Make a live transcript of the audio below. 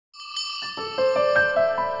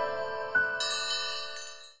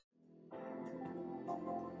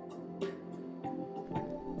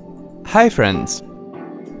Hi friends!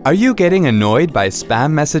 Are you getting annoyed by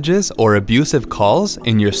spam messages or abusive calls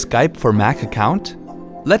in your Skype for Mac account?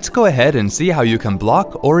 Let's go ahead and see how you can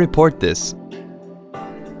block or report this.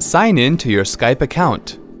 Sign in to your Skype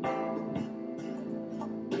account.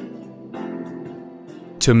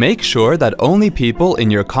 To make sure that only people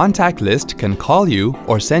in your contact list can call you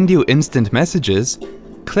or send you instant messages,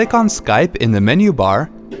 click on Skype in the menu bar,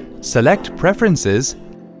 select Preferences,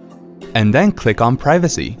 and then click on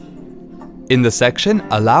Privacy. In the section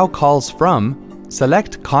Allow Calls From,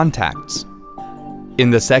 select Contacts. In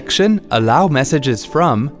the section Allow Messages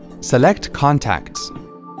From, select Contacts.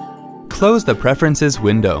 Close the Preferences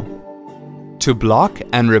window. To block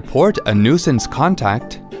and report a nuisance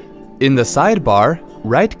contact, in the sidebar,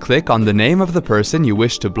 right-click on the name of the person you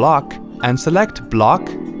wish to block and select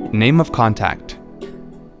Block Name of Contact.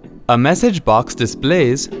 A message box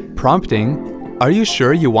displays, prompting, "Are you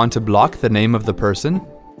sure you want to block the name of the person?"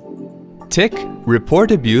 Tick Report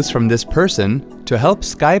abuse from this person to help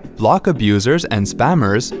Skype block abusers and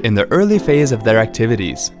spammers in the early phase of their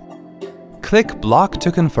activities. Click Block to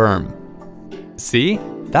confirm. See?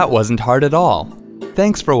 That wasn't hard at all.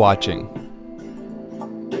 Thanks for watching.